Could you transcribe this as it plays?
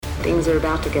Things are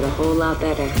about to get a whole lot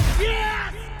better.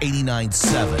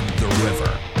 89.7 The River.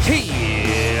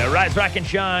 Hey, rise, rock, and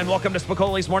shine. Welcome to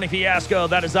Spicoli's Morning Fiasco.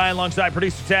 That is I alongside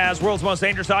producer Taz, world's most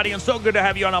dangerous audience. So good to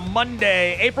have you on a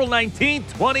Monday, April 19th,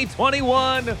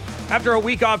 2021. After a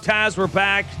week off, Taz, we're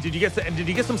back. Did you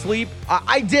get some sleep?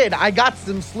 I did. I got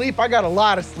some sleep. I got a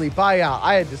lot of sleep. I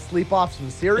had to sleep off some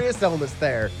serious illness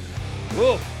there.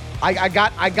 Whoa. I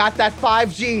got that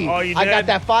 5G. Oh, you did? I got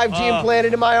that 5G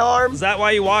implanted in my arm. Is that why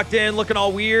you walked in looking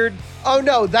all weird? Oh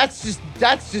no, that's just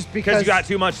Because you got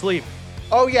too much sleep.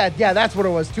 Oh yeah, that's what it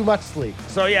was. Too much sleep.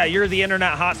 So yeah, you're the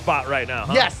internet hotspot right now,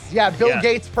 huh? Yes, yeah. Bill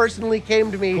Gates personally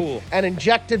came to me and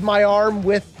injected my arm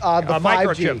with the 5G.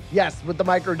 Microchip. Yes, with the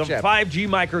microchip. The 5G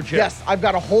microchip. Yes, I've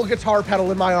got a whole guitar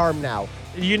pedal in my arm now.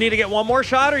 You need to get one more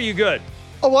shot, or are you good?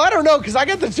 Oh, well, I don't know, because I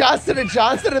got the Johnson &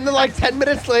 Johnson, and then like 10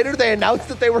 minutes later, they announced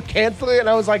that they were canceling it, and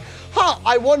I was like,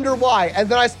 I wonder why. And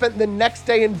then I spent the next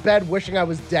day in bed wishing I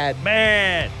was dead.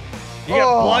 Man. You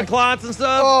got blood clots and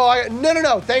stuff?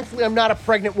 No. Thankfully, I'm not a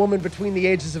pregnant woman between the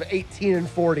ages of 18 and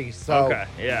 40, so. Okay,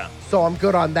 yeah. So I'm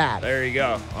good on that. There you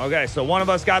go. Okay, so one of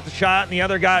us got the shot, and the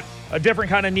other got a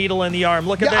different kind of needle in the arm.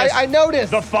 Look at this. I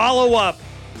noticed. The follow-up.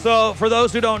 So for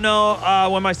those who don't know,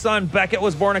 when my son Beckett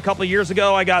was born a couple of years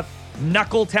ago, I got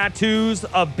knuckle tattoos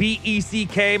of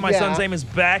B-E-C-K. My son's name is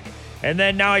Beck. And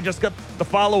then now I just got the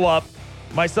follow-up.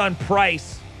 My son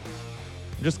Price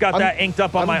just got that inked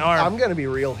up on my arm. I'm going to be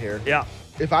real here. Yeah.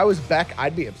 If I was Beck,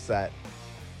 I'd be upset.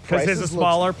 Because his is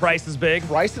smaller, Price is big.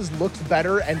 Price's looks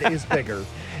better and is bigger.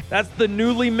 That's the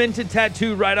newly minted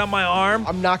tattoo right on my arm.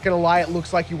 I'm not going to lie. It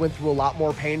looks like you went through a lot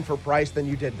more pain for Price than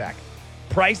you did Beck.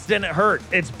 Price didn't hurt.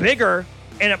 It's bigger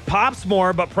and it pops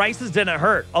more, but Price's didn't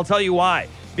hurt. I'll tell you why.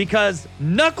 Because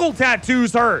knuckle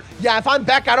tattoos hurt. Yeah, if I'm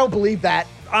Beck, I don't believe that.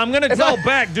 I'm going to tell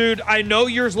Beck, dude, I know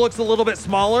yours looks a little bit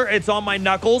smaller. It's on my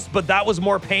knuckles, but that was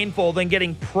more painful than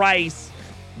getting Price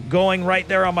going right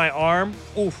there on my arm.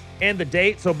 Oof. And the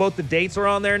date. So both the dates are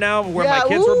on there now where my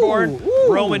kids were born.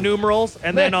 Roman numerals.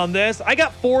 And then on this, I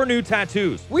got 4 new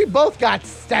tattoos. We both got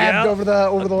stabbed over the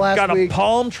last week. Got a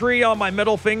palm tree on my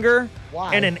middle finger.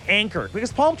 Why? And an anchor.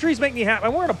 Because palm trees make me happy.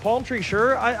 I'm wearing a palm tree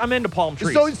shirt. I'm into palm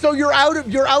trees. So you're out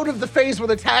of the phase where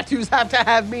the tattoos have to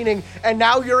have meaning, and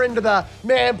now you're into the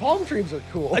palm trees are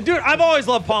cool. Dude, I've always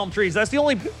loved palm trees. That's the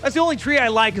only tree I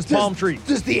like is palm trees.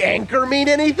 Does the anchor mean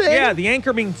anything? Yeah, the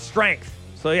anchor means strength.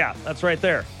 So yeah, that's right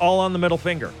there. All on the middle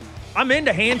finger. I'm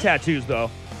into hand tattoos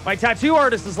though. My tattoo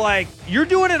artist is like, you're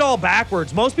doing it all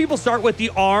backwards. Most people start with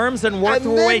the arms and work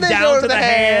their way down to the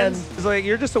hands. It's like,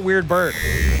 you're just a weird bird.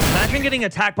 Imagine getting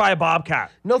attacked by a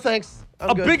bobcat. No thanks.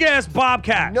 I'm good. Big-ass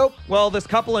bobcat. Nope. Well, this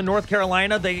couple in North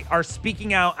Carolina, they are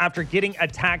speaking out after getting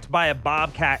attacked by a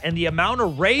bobcat, and the amount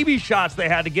of rabies shots they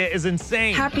had to get is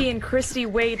insane. Happy and Christy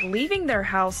Wade leaving their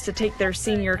house to take their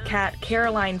senior cat,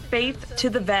 Caroline Faith, to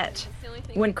the vet.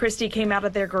 When Christy came out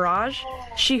of their garage,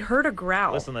 she heard a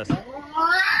growl. Listen to this.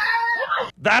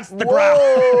 That's the growl.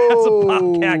 That's a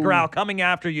bobcat growl coming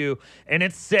after you, and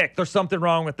it's sick. There's something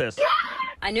wrong with this.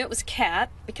 I knew it was a cat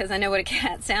because I know what a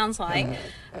cat sounds like,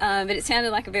 but it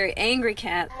sounded like a very angry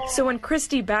cat. So when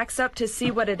Christy backs up to see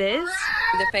what it is,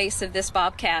 the face of this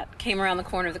bobcat came around the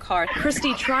corner of the car.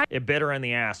 Christy tried It bit her in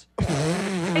the ass.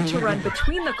 to run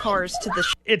between the cars to the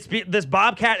This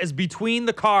bobcat is between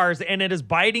the cars, and it is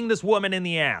biting this woman in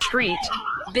the ass. street.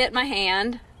 Bit my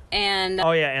hand, and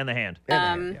Oh yeah, and the hand.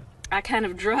 I kind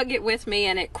of drug it with me,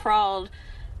 and it crawled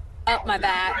up my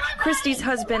back. Christy's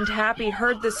husband, Happy,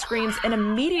 heard the screams and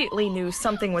immediately knew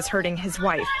something was hurting his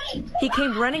wife. He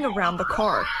came running around the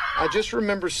car. I just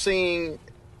remember seeing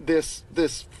this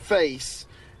face,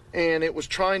 and it was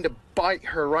trying to bite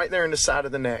her right there in the side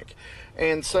of the neck.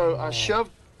 And so I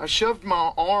shoved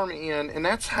my arm in, and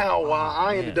that's how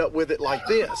I ended up with it like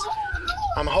this.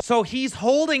 So he's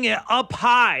holding it up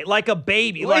high like a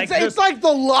baby. It's like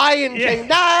the Lion King.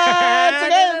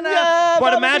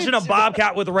 But imagine a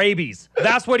bobcat with rabies.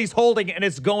 That's what he's holding, and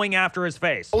it's going after his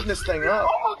face. Holding this thing up.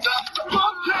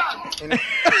 And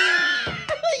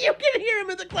You can hear him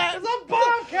in the class. A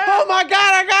bobcat. Oh my God,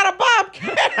 I got a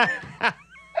bobcat.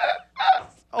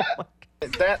 Oh my God.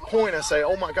 at that point, I say,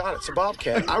 oh my God, it's a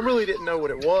bobcat. I really didn't know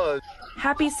what it was.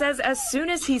 Happy says as soon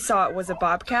as he saw it was a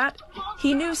bobcat,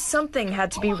 he knew something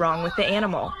had to be wrong with the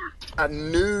animal. I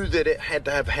knew that it had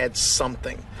to have had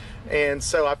something. And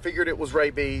so I figured it was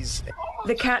rabies.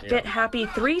 The cat bit Happy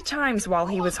 3 times while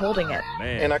he was holding it.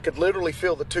 And I could literally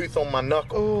feel the tooth on my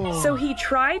knuckle. Ooh. So he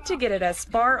tried to get it as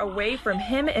far away from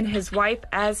him and his wife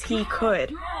as he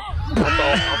could. I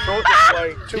thought, I'll throw it this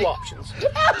way, 2 options.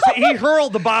 So he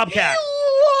hurled the bobcat.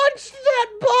 You launched that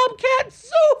bobcat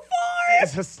so far.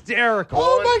 It's hysterical.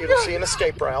 One, my it'll God. see an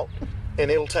escape route,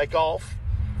 and it'll take off.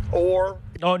 or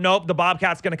Oh, nope. The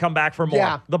Bobcat's going to come back for more.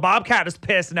 Yeah. The Bobcat is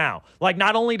pissed now. Like,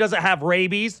 not only does it have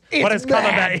rabies, but it's It's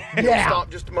coming mad. back. Yeah. stop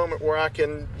just a moment where I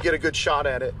can get a good shot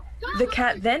at it. The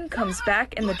cat then comes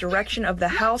back in the direction of the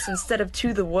house instead of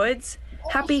to the woods.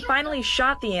 Happy finally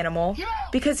shot the animal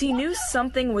because he knew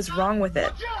something was wrong with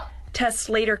it. Tests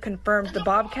later confirmed the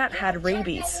Bobcat had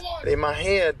rabies. In my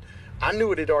head, I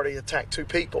knew it had already attacked 2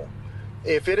 people.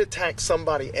 If it attacked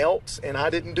somebody else and I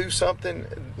didn't do something,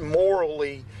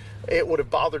 morally, it would have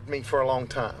bothered me for a long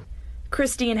time.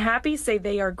 Christy and Happy say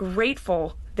they are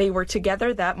grateful they were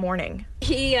together that morning.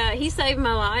 He saved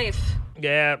my life.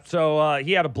 Yeah, so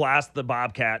he had to blast the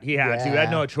Bobcat. He had to. He had Yeah.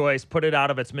 no choice. Put it out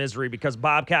of its misery because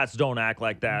Bobcats don't act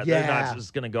like that. They're Yeah. not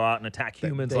just going to go out and attack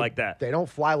humans like that. They don't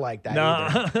fly like that No.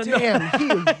 either.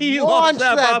 Damn, he He loves launched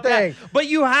that Bobcat. thing. But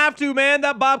you have to, man.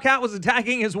 That Bobcat was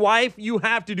attacking his wife. You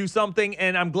have to do something,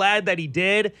 and I'm glad that he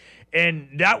did. And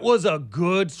that was a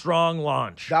good, strong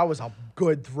launch. That was a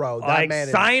good throw. That Like, man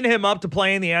is, sign him up to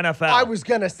play in the NFL. I was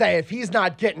going to say, if he's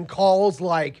not getting calls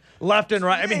like, left and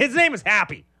right. I mean, his name is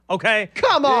Happy. Okay,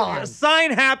 Come on.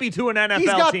 Sign Happy to an NFL he's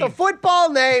got team. the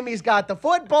football name, he's got the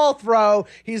football throw,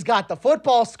 he's got the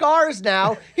football scars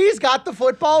now, he's got the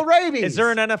football rabies. Is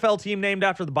there an NFL team named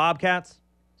after the Bobcats?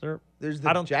 Sir, There's I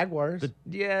the don't- Jaguars.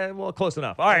 Yeah, well, close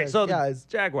enough. All right, so yeah, the it's-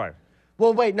 Jaguar.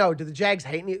 Well, wait, no. Do the Jags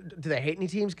hate any? Do they hate any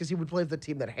teams? Because he would play for the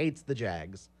team that hates the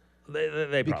Jags.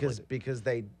 They probably Because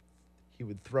he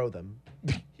would throw them.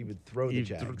 He would throw the you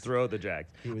Jags. throw the Jags.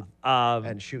 He would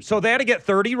And shoot So they had to get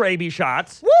 30 rabies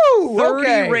shots. Woo! 30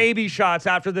 Okay. rabies shots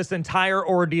after this entire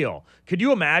ordeal. Could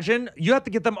you imagine? You have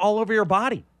to get them all over your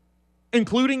body,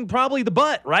 including probably the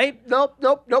butt, right? Nope.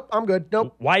 I'm good.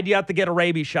 Nope. Why do you have to get a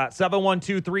rabies shot?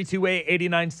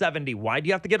 712-328-8970. Why do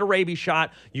you have to get a rabies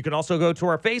shot? You can also go to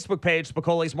our Facebook page,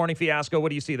 Spicoli's Morning Fiasco. What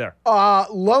do you see there?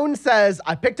 Lone says,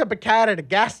 I picked up a cat at a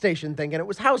gas station thinking it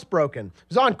was housebroken. It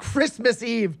was on Christmas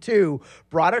Eve, too.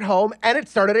 Brought it home, and it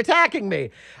started attacking me.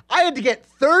 I had to get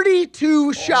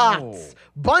 32 shots.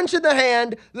 Bunch in the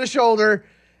hand, the shoulder,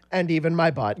 and even my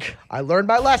butt. I learned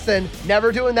my lesson.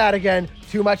 Never doing that again.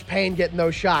 Too much pain getting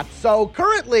those shots. So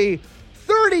currently,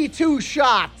 32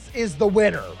 shots is the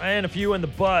winner. And a few in the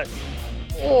butt.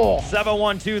 Oh.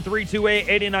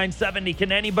 712-328-8970.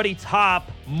 Can anybody top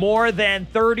more than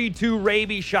 32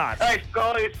 rabies shots? Hey,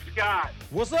 Scully, it's Scott.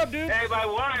 What's up, dude? Hey, my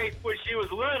wife, when she was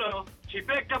little, she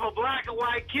picked up a black and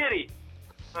white kitty.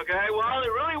 Okay, well, it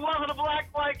really wasn't a black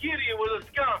and white kitty. It was a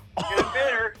skunk. And it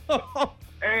bit her,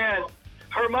 and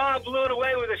her mom blew it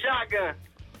away with a shotgun.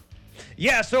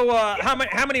 Yeah, so how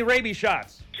many rabies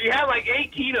shots? She had like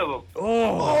 18 of them,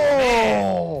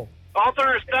 Oh. all through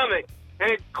her stomach.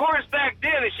 And of course, back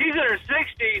then, and she's in her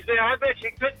 60s, man, I bet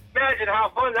she couldn't imagine how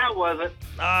fun that wasn't.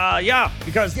 Yeah,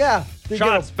 because Yeah. They get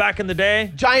shots back in the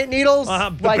day, giant needles.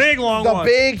 The big, long the ones.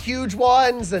 big, huge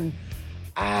ones. And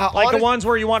like the ones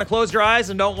where you want to close your eyes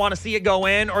and don't want to see it go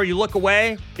in, or you look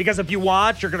away because if you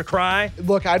watch, you're going to cry.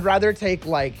 Look, I'd rather take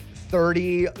like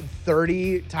 30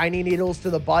 tiny needles to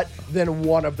the butt than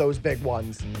one of those big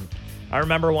ones. I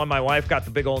remember when my wife got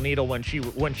the big old needle when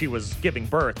she was giving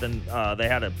birth, and they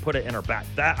had to put it in her back.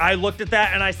 That I looked at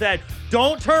that and I said,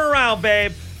 "Don't turn around,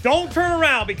 babe. Don't turn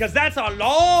around because that's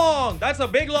a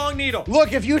big long needle."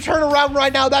 Look, if you turn around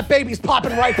right now, that baby's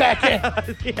popping right back in.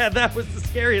 Yeah, that was the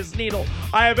scariest needle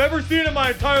I have ever seen in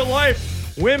my entire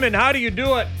life. Women, how do you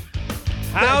do it?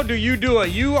 How do you do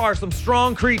it? You are some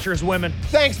strong creatures, women.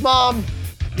 Thanks, Mom,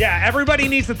 Yeah, everybody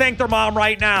needs to thank their mom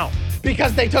right now.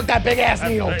 because they took that big ass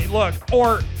needle. Look,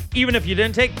 or even if you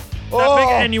didn't take that big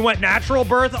and you went natural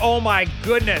birth, oh my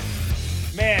goodness.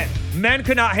 Man, men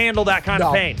could not handle that kind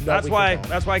of No, pain. no, That's we why could not.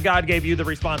 that's why God gave you the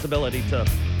responsibility to.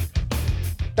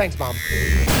 Thanks, Mom.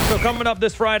 So coming up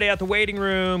this Friday at the waiting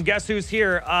room, guess who's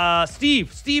here?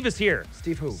 Steve. Steve is here.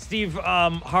 Steve who? Steve,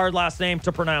 hard last name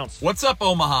to pronounce. What's up,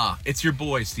 Omaha? It's your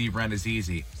boy, Steve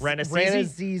Renazizi.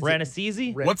 Renazizi?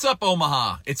 Renazizi. What's up,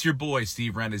 Omaha? It's your boy,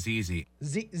 Steve Renazizi.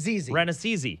 Zizi.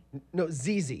 Renazizi. No,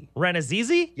 Zizi.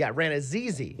 Renazizi? Yeah,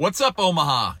 Renazizi. What's up,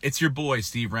 Omaha? It's your boy,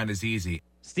 Steve Renazizi.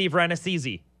 Steve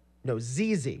Renazizi. No,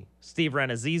 Zizi. Steve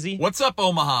Renazizi. What's up,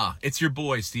 Omaha? It's your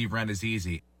boy, Steve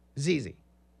Renazizi. Zizi.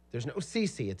 There's no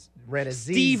CC. It's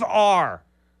Renazizi. Steve R.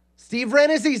 Steve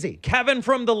Renazizi. Kevin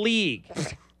from the League.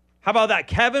 How about that?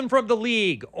 Kevin from the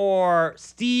League, or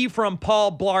Steve from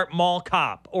Paul Blart Mall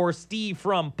Cop, or Steve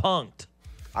from Punked.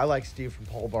 I like Steve from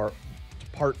Paul Blart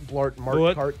What?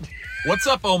 Mart Cart. What's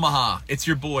up, Omaha? It's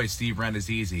your boy, Steve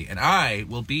Renazizi, and I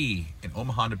will be in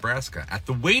Omaha, Nebraska at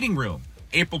the Waiting Room,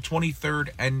 April 23rd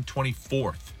and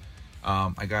 24th.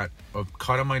 I got a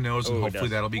cut on my nose, and Oh, he hopefully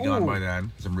does. that'll be gone by then,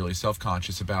 because I'm really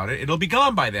self-conscious about it. It'll be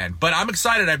gone by then, but I'm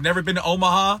excited. I've never been to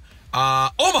Omaha.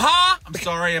 Omaha! I'm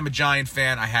sorry, I'm a Giant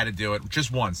fan. I had to do it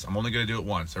just once. I'm only going to do it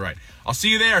once. All right. I'll see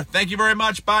you there. Thank you very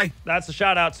much. Bye. That's a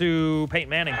shout out to Peyton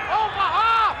Manning.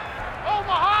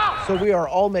 So we are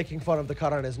all making fun of the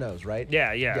cut on his nose, right?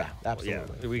 Yeah,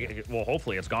 absolutely. Well,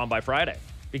 hopefully it's gone by Friday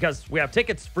because we have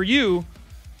tickets for you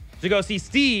to go see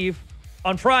Steve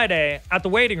on Friday at the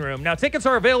Waiting Room. Now, tickets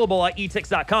are available at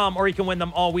etix.com, or you can win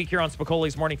them all week here on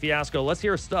Spicoli's Morning Fiasco. Let's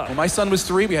hear his stuff. When my son was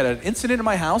 3, we had an incident in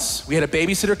my house. We had a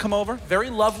babysitter come over. Very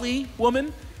lovely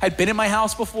woman. Had been in my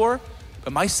house before.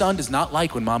 But my son does not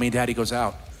like when mommy and daddy goes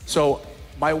out. So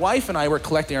my wife and I were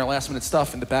collecting our last minute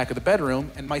stuff in the back of the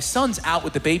bedroom, and my son's out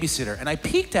with the babysitter. And I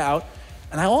peeked out,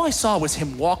 and all I saw was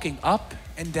him walking up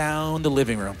and down the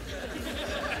living room.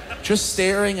 Just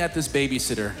staring at this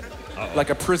babysitter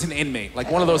like a prison inmate, like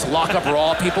one of those lock-up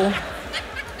raw people.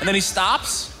 And then he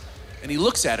stops, and he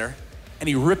looks at her, and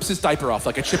he rips his diaper off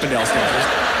like a Chippendales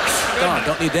character. Gone,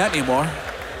 don't need that anymore.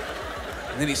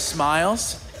 And then he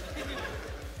smiles,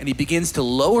 and he begins to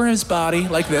lower his body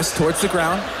like this towards the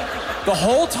ground, the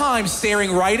whole time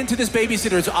staring right into this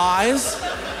babysitter's eyes,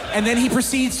 and then he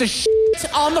proceeds to shit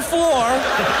on the floor,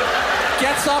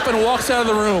 gets up and walks out of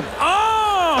the room.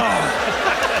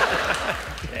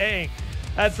 Dang.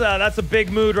 That's a big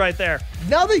mood right there.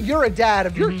 Now that you're a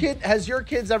dad, has your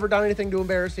kids ever done anything to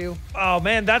embarrass you? Oh,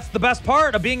 man, that's the best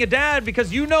part of being a dad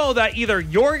because you know that either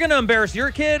you're going to embarrass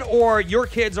your kid or your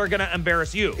kids are going to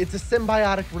embarrass you. It's a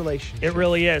symbiotic relationship. It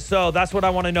really is. So that's what I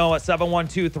want to know at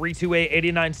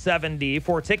 712-328-8970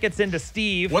 for tickets into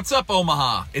Steve. What's up,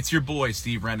 Omaha? It's your boy,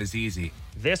 Steve Renazizi.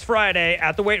 This Friday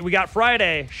at the We got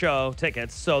Friday show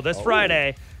tickets. So this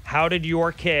Friday, how did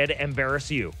your kid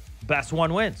embarrass you? Best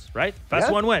one wins, right?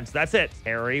 Best one wins. That's it.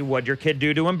 Harry, what'd your kid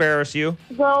do to embarrass you?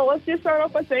 So let's just start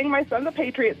off by saying my son's a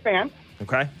Patriots fan.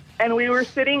 Okay. And we were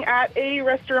sitting at a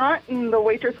restaurant, and the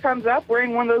waitress comes up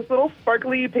wearing one of those little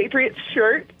sparkly Patriots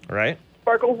shirts. Right.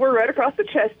 Sparkles were right across the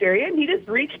chest area, and he just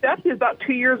reached up. He was about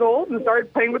 2 years old and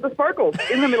started playing with the sparkles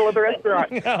in the middle of the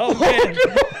restaurant. Oh, man.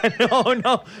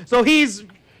 No. So he's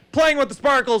playing with the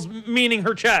sparkles, meaning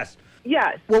her chest.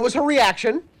 Yes. What was her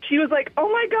reaction? She was like, "Oh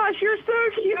my gosh, you're so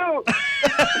cute."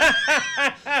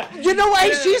 You know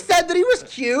what? She said that he was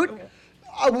cute.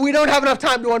 We don't have enough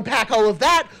time to unpack all of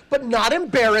that, but not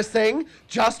embarrassing,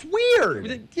 just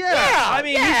weird. Yeah. I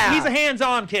mean, he's a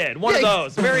hands-on kid. One of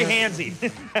those. Very handsy.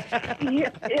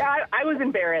 I was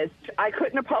embarrassed. I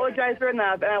couldn't apologize her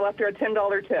enough, and I left her a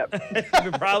 $10 tip.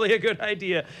 Probably a good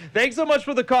idea. Thanks so much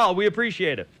for the call. We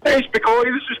appreciate it. Hey,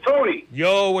 Spicoli, this is Tony.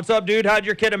 Yo, what's up, dude? How'd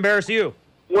your kid embarrass you?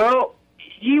 Well,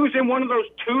 he was in one of those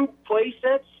tube play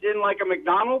sets in like a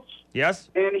McDonald's. Yes?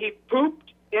 And he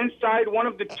pooped inside one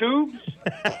of the tubes.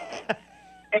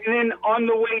 And then on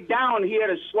the way down, he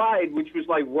had a slide, which was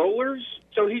like rollers.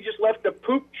 So he just left a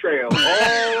poop trail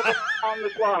all on the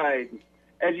slide.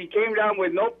 As he came down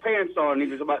with no pants on, he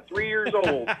was about 3 years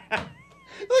old.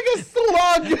 Like a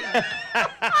slug. It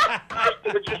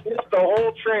just left the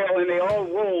whole trail, and they all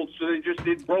rolled. So it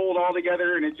rolled all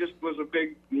together, and it just was a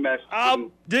big mess.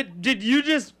 Did you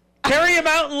just carry him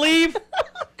out and leave?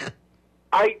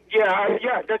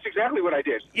 Yeah, that's exactly what I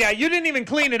did. Yeah, you didn't even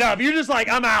clean it up. You're just like,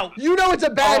 I'm out. You know it's a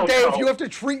bad day if you have to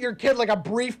treat your kid like a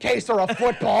briefcase or a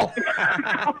football.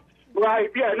 Right,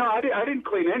 yeah, no, I didn't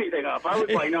clean anything up. I was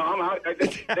like, no, I'm out. They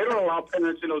don't allow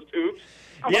parents in those tubes.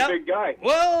 I'm a big guy.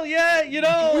 Well, yeah, you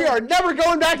know. We are never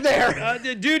going back there.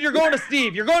 Dude, you're going to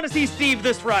Steve. You're going to see Steve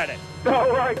this Friday.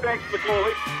 All right, thanks,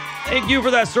 McCauley. Thank you for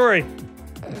that story.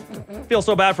 Feel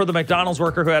so bad for the McDonald's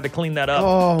worker who had to clean that up.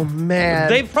 Oh, man.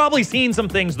 They've probably seen some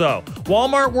things, though.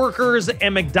 Walmart workers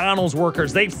and McDonald's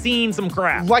workers, they've seen some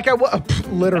crap. Like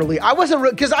literally. I wasn't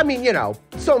because, I mean, you know,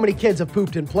 so many kids have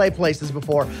pooped in play places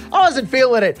before. I wasn't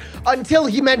feeling it until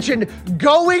he mentioned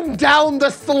going down the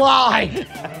slide.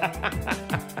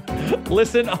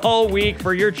 Listen all week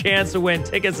for your chance to win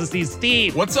tickets to see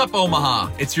Steve. What's up,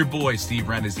 Omaha? It's your boy, Steve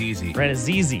Renazizi.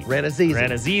 Renazizi.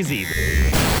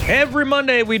 Every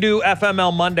Monday we do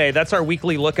FML Monday. That's our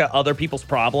weekly look at other people's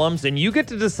problems, and you get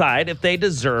to decide if they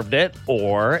deserved it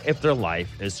or if their life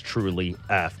is truly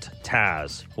effed.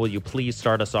 Taz, will you please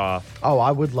start us off? Oh,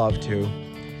 I would love to.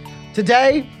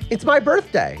 Today, it's my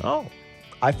birthday. Oh.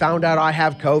 I found out I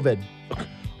have COVID.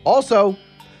 Also,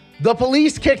 the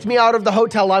police kicked me out of the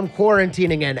hotel I'm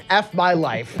quarantining in. F my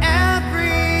life.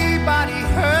 Everybody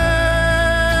hurts.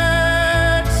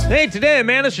 Hey, today I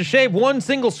managed to shave one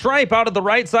single stripe out of the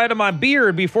right side of my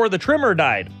beard before the trimmer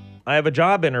died. I have a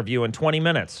job interview in 20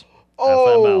 minutes.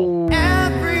 Oh. FML.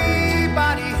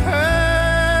 Everybody hurts.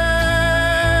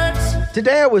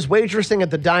 Today I was waitressing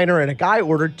at the diner and a guy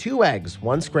ordered 2 eggs,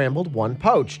 one scrambled, one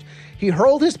poached. He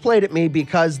hurled his plate at me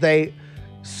because they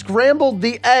scrambled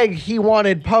the egg he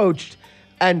wanted poached,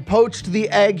 and poached the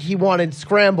egg he wanted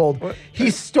scrambled. What? He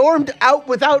stormed out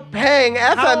without paying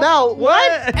FML.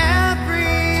 What?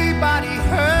 Everybody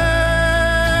hurts.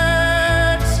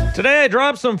 Today I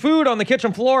dropped some food on the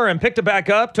kitchen floor and picked it back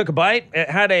up, took a bite. It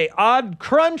had a odd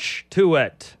crunch to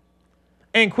it.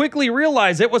 And quickly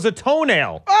realized it was a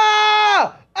toenail.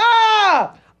 Ah!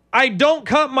 Ah! I don't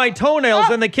cut my toenails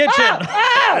in the kitchen.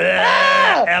 FML.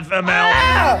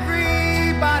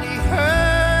 Everybody hurts.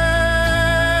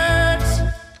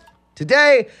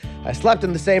 Today, I slept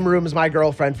in the same room as my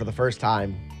girlfriend for the first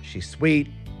time. She's sweet,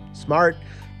 smart,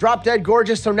 drop dead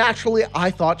gorgeous, so naturally I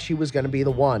thought she was going to be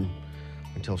the one.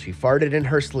 Until she farted in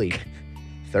her sleep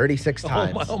 36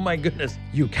 times. Oh my goodness.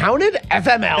 You counted?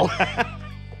 FML.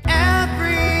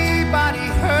 Everybody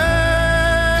hurts.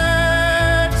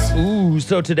 Ooh,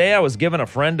 so today I was giving a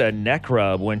friend a neck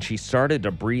rub when she started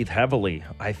to breathe heavily.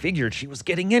 I figured she was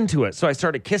getting into it, so I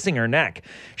started kissing her neck.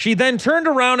 She then turned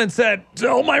around and said,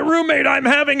 "Tell my roommate I'm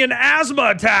having an asthma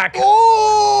attack."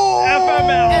 Oh!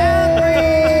 FML.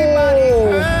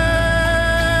 Everybody hurts.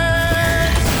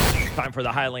 Time for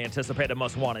the highly anticipated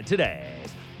most wanted today's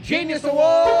Genius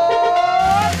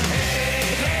Award!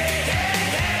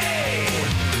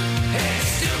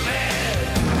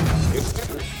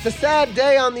 It's a sad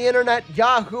day on the internet.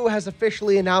 Yahoo has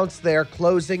officially announced they're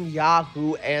closing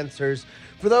Yahoo Answers.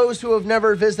 For those who have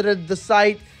never visited the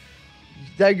site,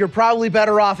 you're probably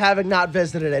better off having not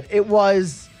visited it. It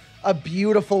was a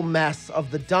beautiful mess of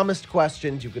the dumbest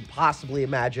questions you could possibly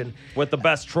imagine. with the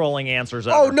best trolling answers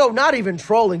ever. Oh, no, not even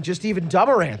trolling, just even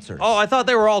dumber answers. Oh, I thought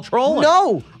they were all trolling.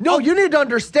 No, you need to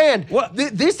understand. What?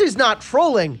 This is not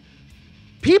trolling.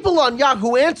 People on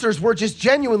Yahoo Answers were just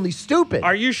genuinely stupid.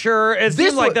 Are you sure? It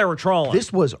seemed like they were trolling.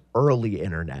 This was early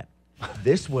internet.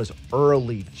 This was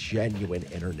early, genuine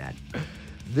internet.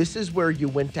 This is where you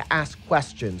went to ask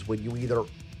questions when you either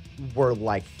were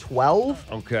like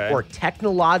 12 or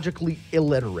technologically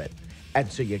illiterate.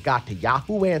 And so you got to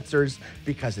Yahoo Answers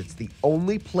because it's the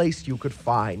only place you could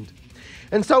find.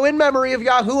 And so in memory of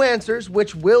Yahoo Answers,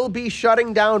 which will be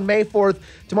shutting down May 4th,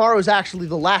 tomorrow is actually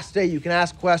the last day you can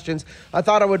ask questions. I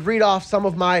thought I would read off some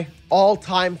of my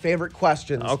all-time favorite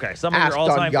questions Some of asked your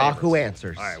all-time on Yahoo favorites.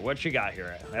 Answers. All right, what you got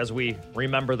here as we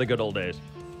remember the good old days?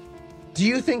 Do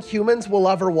you think humans will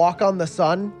ever walk on the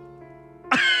sun?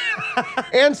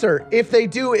 Answer, if they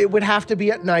do, it would have to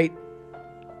be at night.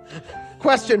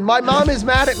 Question, my mom is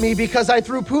mad at me because I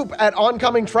threw poop at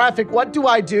oncoming traffic. What do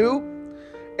I do?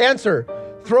 Answer,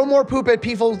 throw more poop at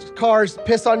people's cars,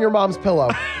 piss on your mom's pillow.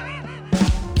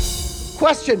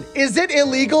 Question, is it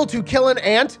illegal to kill an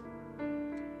ant?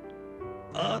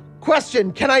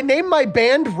 Question, can I name my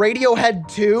band Radiohead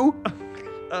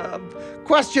 2?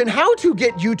 Question, how to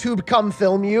get YouTube come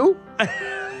film you?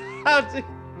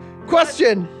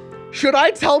 Question, should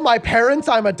I tell my parents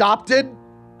I'm adopted?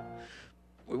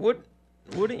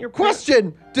 Wouldn't your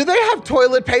Question, do they have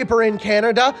toilet paper in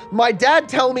Canada? My dad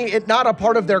tell me it's not a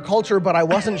part of their culture, but I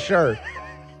wasn't sure.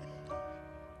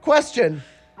 Question,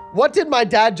 what did my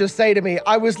dad just say to me?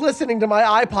 I was listening to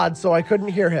my iPod, so I couldn't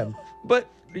hear him. But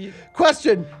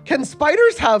Question, can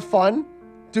spiders have fun?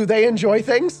 Do they enjoy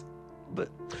things? But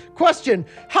Question,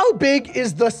 how big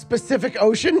is the Pacific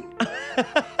Ocean?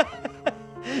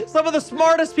 some of the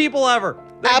smartest people ever.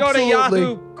 They Absolutely. go to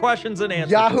Yahoo Questions and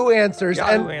Answers. Yahoo Answers.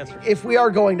 Yahoo And Answers. if we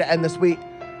are going to end this week,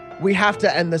 we have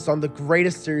to end this on the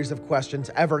greatest series of questions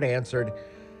ever answered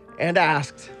and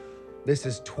asked. This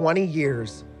is 20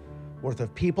 years worth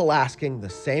of people asking the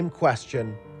same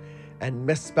question and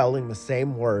misspelling the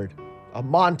same word. A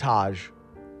montage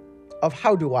of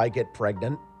how do I get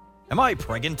pregnant? Am I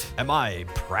pregnant? Am I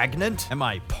pregnant? Am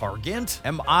I pargant?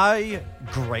 Am I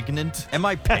gregnant? Am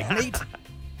I pegnate?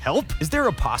 Help? Is there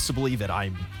a possibility that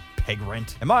I'm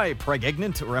pegrant? Am I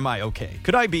pregnant or am I okay?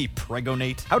 Could I be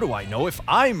pregonate? How do I know if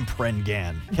I'm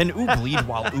prengan? Can oo bleed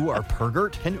while oo are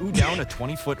pergert? Can oo down a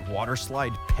 20-foot water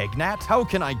slide pegnat? How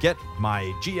can I get my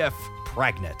GF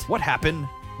pregnant? What happened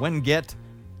when get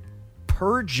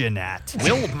perginat?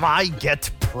 Will my get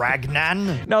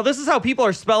pragnan? Now, this is how people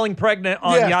are spelling pregnant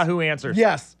on Yes. Yahoo Answers.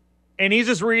 Yes. And he's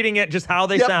just reading it just how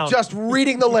they Yep, sound. just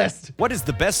reading the list. What is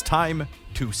the best time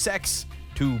to sex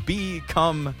to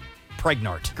become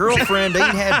pregnant? Girlfriend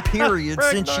ain't had periods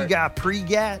since she got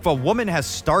pregat. If a woman has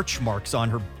starch marks on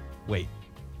her... Wait.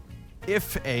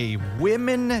 If a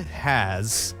woman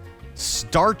has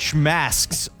starch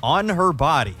masks on her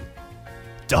body,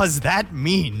 does that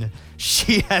mean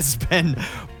she has been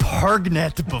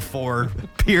pregnant before?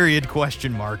 Period,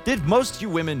 question mark. Did most you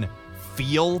women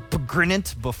feel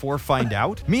pregnant before find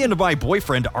out? Me and my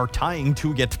boyfriend are trying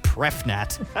to get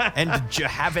prefnat and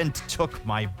haven't took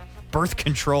my birth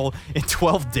control in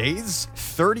 12 days?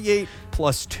 38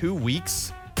 plus 2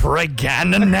 weeks?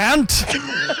 Pregnant?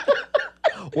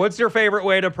 What's your favorite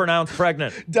way to pronounce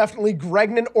pregnant? Definitely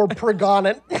Gregnant or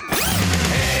Pregonant.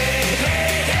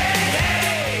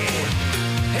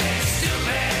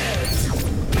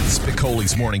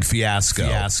 Spicoli's Morning Fiasco.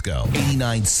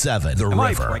 89.7 The Am I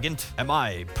River. pregnant? Am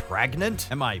I pregnant?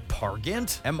 Am I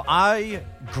pargant? Am I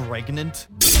Gregnant?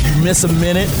 You miss a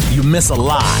minute, you miss a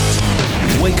lot.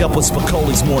 Wake up with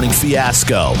Spicoli's Morning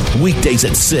Fiasco. Weekdays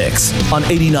at 6 on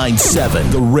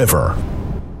 89.7 The River.